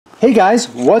Hey guys,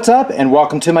 what's up and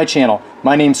welcome to my channel.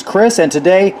 My name's Chris and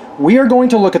today we are going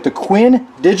to look at the Quinn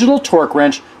digital torque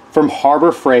wrench from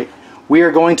Harbor Freight. We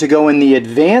are going to go in the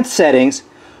advanced settings,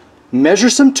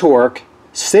 measure some torque,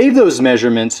 save those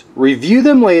measurements, review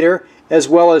them later, as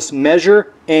well as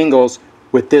measure angles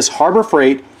with this Harbor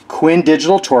Freight Quinn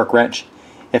digital torque wrench.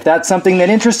 If that's something that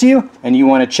interests you and you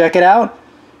want to check it out,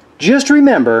 just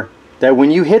remember that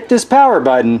when you hit this power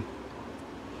button,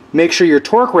 make sure your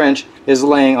torque wrench is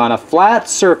laying on a flat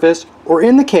surface or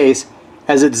in the case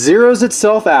as it zeroes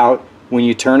itself out when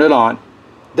you turn it on.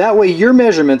 That way your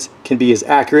measurements can be as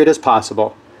accurate as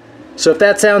possible. So if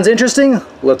that sounds interesting,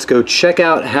 let's go check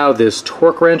out how this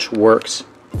torque wrench works.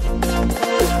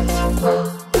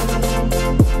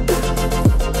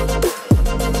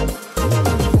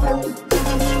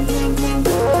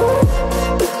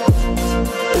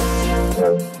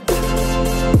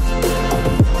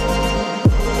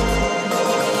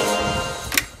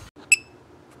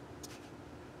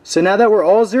 So now that we're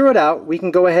all zeroed out, we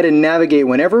can go ahead and navigate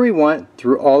whenever we want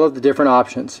through all of the different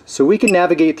options. So we can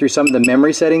navigate through some of the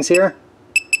memory settings here,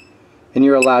 and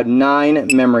you're allowed 9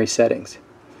 memory settings.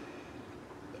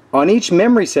 On each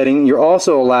memory setting, you're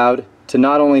also allowed to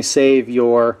not only save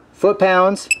your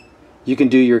foot-pounds, you can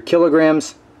do your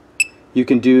kilograms, you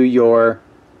can do your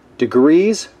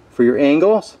degrees for your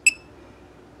angles,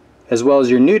 as well as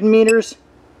your Newton meters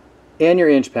and your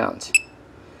inch-pounds.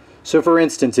 So for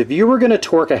instance, if you were going to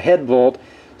torque a head bolt,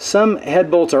 some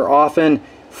head bolts are often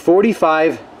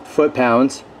 45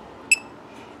 foot-pounds,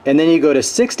 and then you go to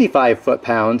 65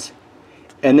 foot-pounds,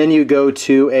 and then you go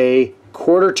to a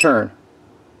quarter turn.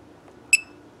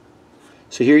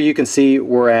 So here you can see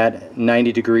we're at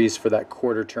 90 degrees for that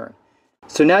quarter turn.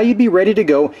 So now you'd be ready to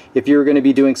go if you were going to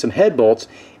be doing some head bolts,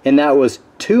 and that was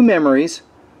 2 memories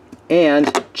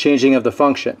and changing of the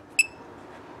function.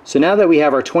 So now that we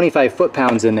have our 25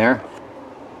 foot-pounds in there,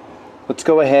 let's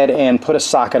go ahead and put a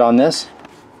socket on this.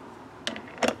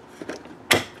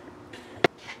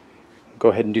 Go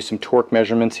ahead and do some torque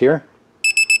measurements here.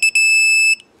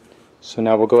 So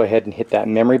now we'll go ahead and hit that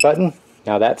memory button.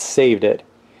 Now that's saved it.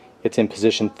 It's in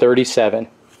position 37.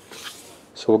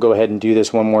 So we'll go ahead and do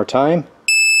this one more time.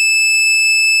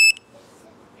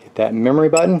 Hit that memory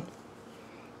button.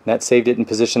 That saved it in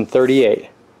position 38.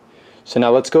 So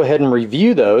now let's go ahead and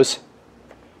review those.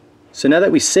 So now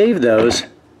that we save those,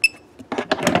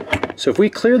 so if we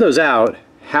clear those out,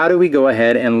 how do we go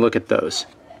ahead and look at those?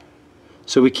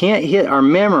 So we can't hit our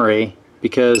memory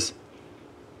because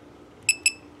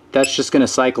that's just going to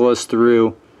cycle us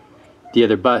through the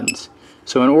other buttons.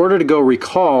 So in order to go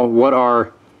recall what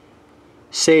our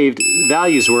saved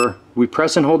values were, we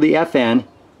press and hold the FN,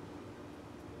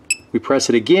 we press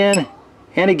it again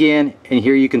and again, and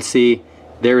here you can see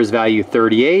there is value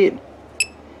 38,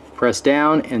 press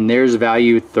down, and there's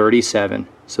value 37.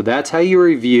 So that's how you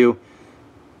review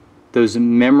those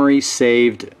memory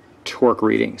saved torque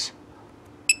readings.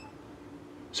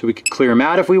 So we could clear them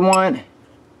out if we want,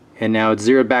 and now it's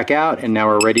zeroed back out, and now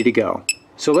we're ready to go.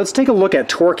 So let's take a look at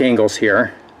torque angles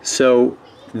here. So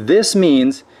this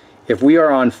means if we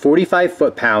are on 45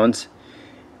 foot-pounds,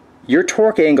 your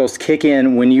torque angles kick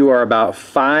in when you are about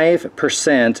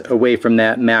 5% away from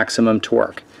that maximum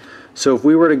torque. So if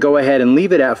we were to go ahead and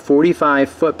leave it at 45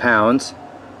 foot-pounds,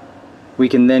 we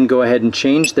can then go ahead and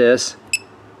change this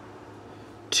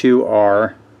to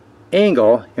our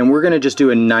angle, and we're going to just do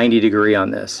a 90 degree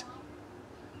on this.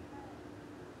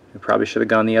 We probably should have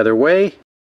gone the other way,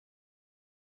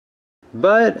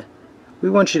 but we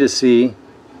want you to see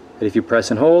that if you press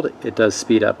and hold, it does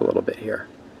speed up a little bit here.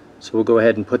 So we'll go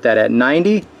ahead and put that at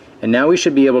 90, and now we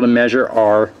should be able to measure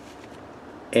our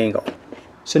angle.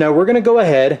 So now we're going to go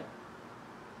ahead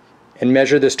and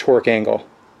measure this torque angle.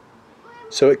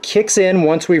 So it kicks in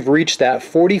once we've reached that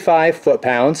 45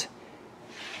 foot-pounds.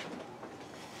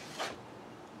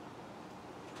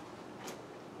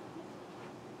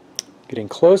 Getting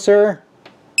closer.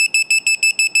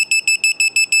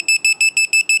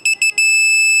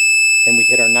 And we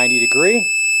hit our 90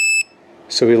 degree.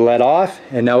 So we let off,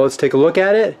 and now let's take a look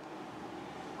at it.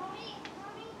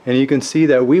 And you can see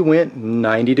that we went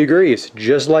 90 degrees,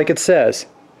 just like it says.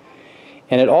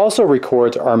 And it also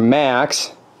records our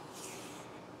max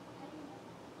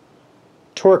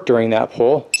torque during that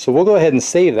pull. So we'll go ahead and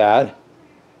save that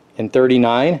in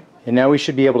 39, and now we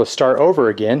should be able to start over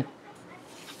again.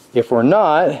 If we're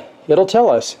not, it'll tell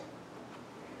us.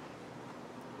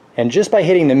 And just by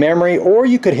hitting the memory, or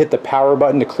you could hit the power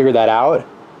button to clear that out,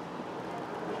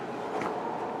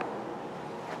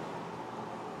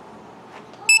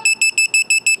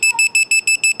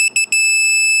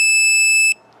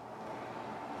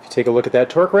 Take a look at that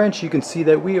torque wrench. You can see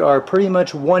that we are pretty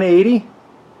much 180.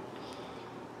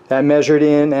 That measured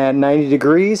in at 90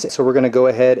 degrees, so we're going to go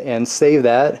ahead and save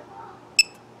that.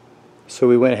 So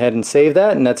we went ahead and saved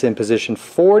that, and that's in position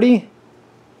 40.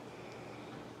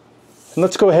 And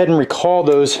let's go ahead and recall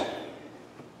those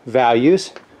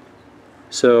values.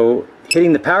 So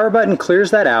hitting the power button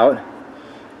clears that out.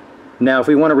 Now if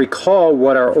we want to recall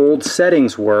what our old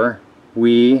settings were,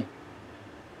 we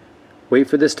wait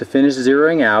for this to finish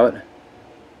zeroing out.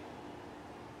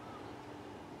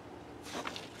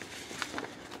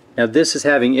 Now this is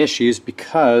having issues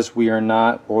because we are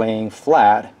not laying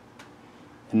flat,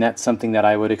 and that's something that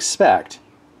I would expect.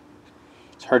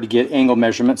 It's hard to get angle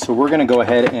measurements, so we're going to go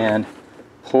ahead and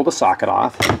pull the socket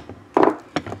off,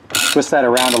 twist that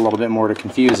around a little bit more to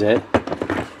confuse it,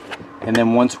 and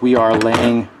then once we are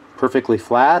laying perfectly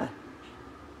flat,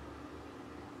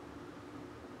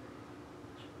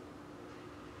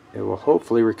 it will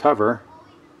hopefully recover.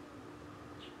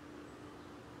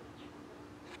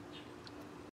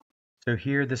 So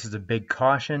here, this is a big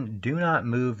caution. Do not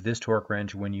move this torque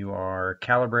wrench when you are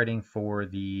calibrating for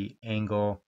the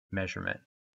angle measurement.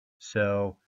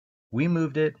 So we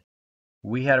moved it,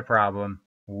 we had a problem,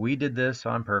 we did this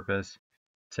on purpose.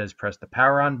 It says press the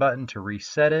power on button to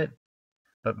reset it,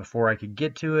 but before I could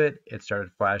get to it, it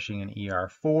started flashing an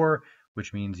ER4,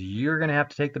 which means you're going to have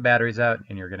to take the batteries out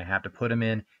and you're going to have to put them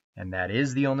in, and that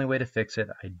is the only way to fix it.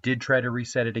 I did try to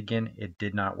reset it again, it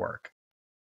did not work.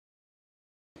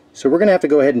 So we're going to have to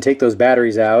go ahead and take those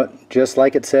batteries out, just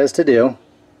like it says to do.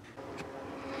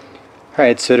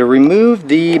 Alright, so to remove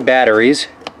the batteries,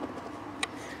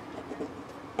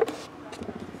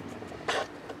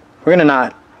 we're going to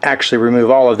not actually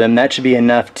remove all of them. That should be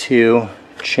enough to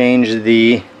change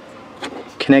the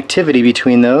connectivity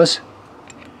between those.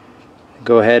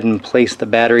 Go ahead and place the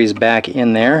batteries back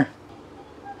in there.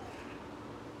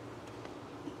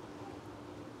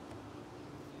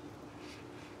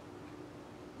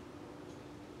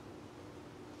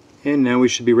 And now we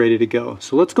should be ready to go.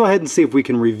 So let's go ahead and see if we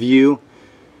can review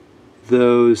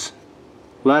those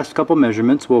last couple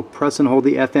measurements. We'll press and hold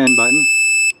the FN button,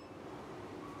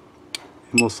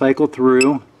 and we'll cycle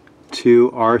through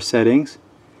to our settings.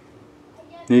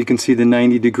 Now you can see the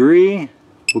 90 degree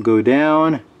will go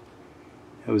down.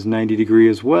 That was 90 degree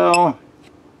as well.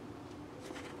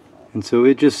 And so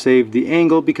it just saved the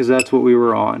angle because that's what we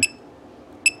were on.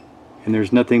 And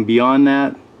there's nothing beyond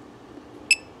that.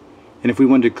 And if we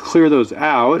wanted to clear those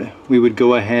out, we would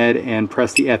go ahead and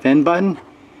press the FN button.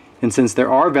 And since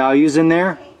there are values in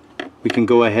there, we can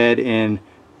go ahead and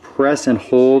press and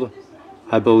hold,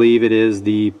 I believe it is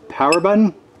the power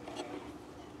button.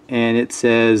 And it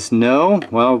says no.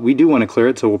 Well, we do want to clear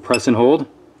it, so we'll press and hold.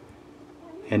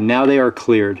 And now they are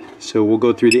cleared. So we'll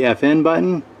go through the FN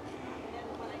button,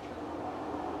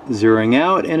 zeroing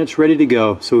out, and it's ready to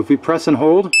go. So if we press and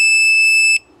hold,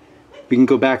 we can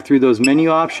go back through those menu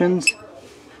options,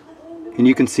 and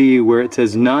you can see where it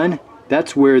says none.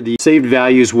 That's where the saved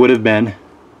values would have been.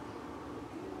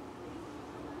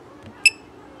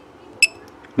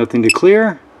 Nothing to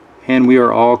clear, and we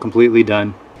are all completely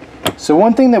done. So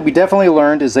one thing that we definitely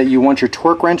learned is that you want your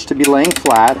torque wrench to be laying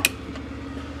flat,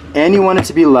 and you want it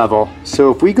to be level.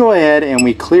 So if we go ahead and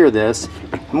we clear this,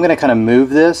 I'm going to kind of move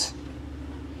this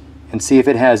and see if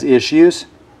it has issues.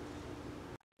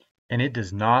 And it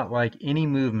does not like any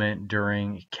movement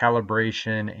during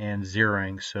calibration and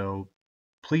zeroing, so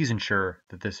please ensure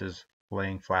that this is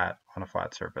laying flat on a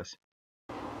flat surface.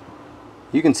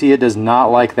 You can see it does not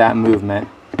like that movement.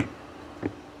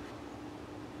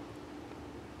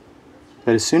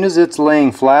 But as soon as it's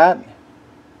laying flat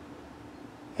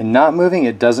and not moving,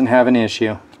 it doesn't have an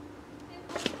issue.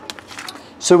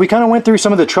 So we kind of went through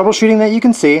some of the troubleshooting that you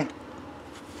can see.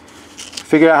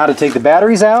 Figured out how to take the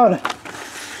batteries out.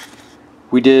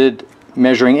 We did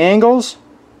measuring angles,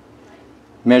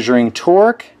 measuring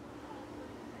torque,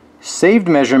 saved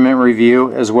measurement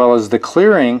review, as well as the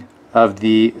clearing of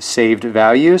the saved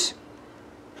values.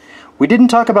 We didn't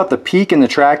talk about the peak and the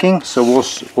tracking, so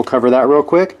we'll cover that real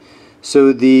quick.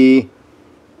 So we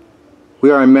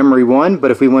are in memory 1,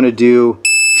 but if we want to do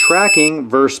tracking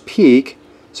versus peak,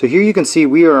 so here you can see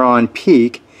we are on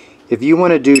peak. If you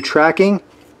want to do tracking,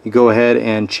 you go ahead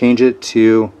and change it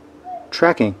to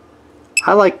tracking.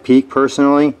 I like peak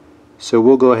personally, so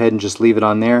we'll go ahead and just leave it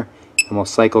on there, and we'll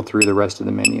cycle through the rest of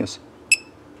the menus.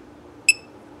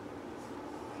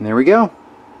 And there we go.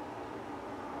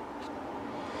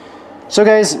 So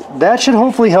guys, that should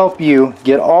hopefully help you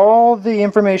get all the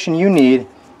information you need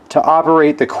to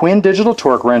operate the Quinn digital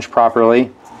torque wrench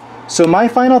properly. So my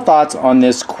final thoughts on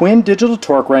this Quinn digital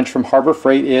torque wrench from Harbor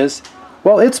Freight is,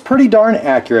 well, it's pretty darn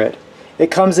accurate.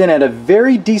 It comes in at a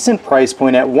very decent price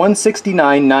point at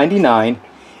 $169.99,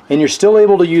 and you're still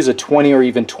able to use a 20 or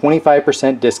even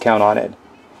 25% discount on it.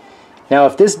 Now,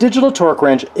 if this digital torque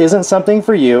wrench isn't something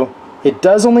for you, it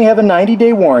does only have a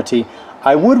 90-day warranty.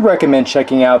 I would recommend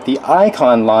checking out the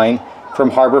Icon line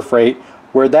from Harbor Freight,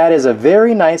 where that is a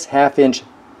very nice 1/2-inch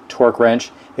torque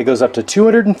wrench. It goes up to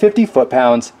 250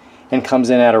 foot-pounds and comes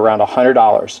in at around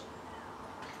 $100.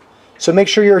 So make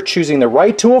sure you're choosing the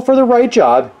right tool for the right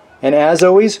job, and as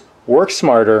always, work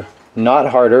smarter, not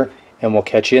harder, and we'll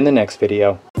catch you in the next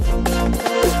video.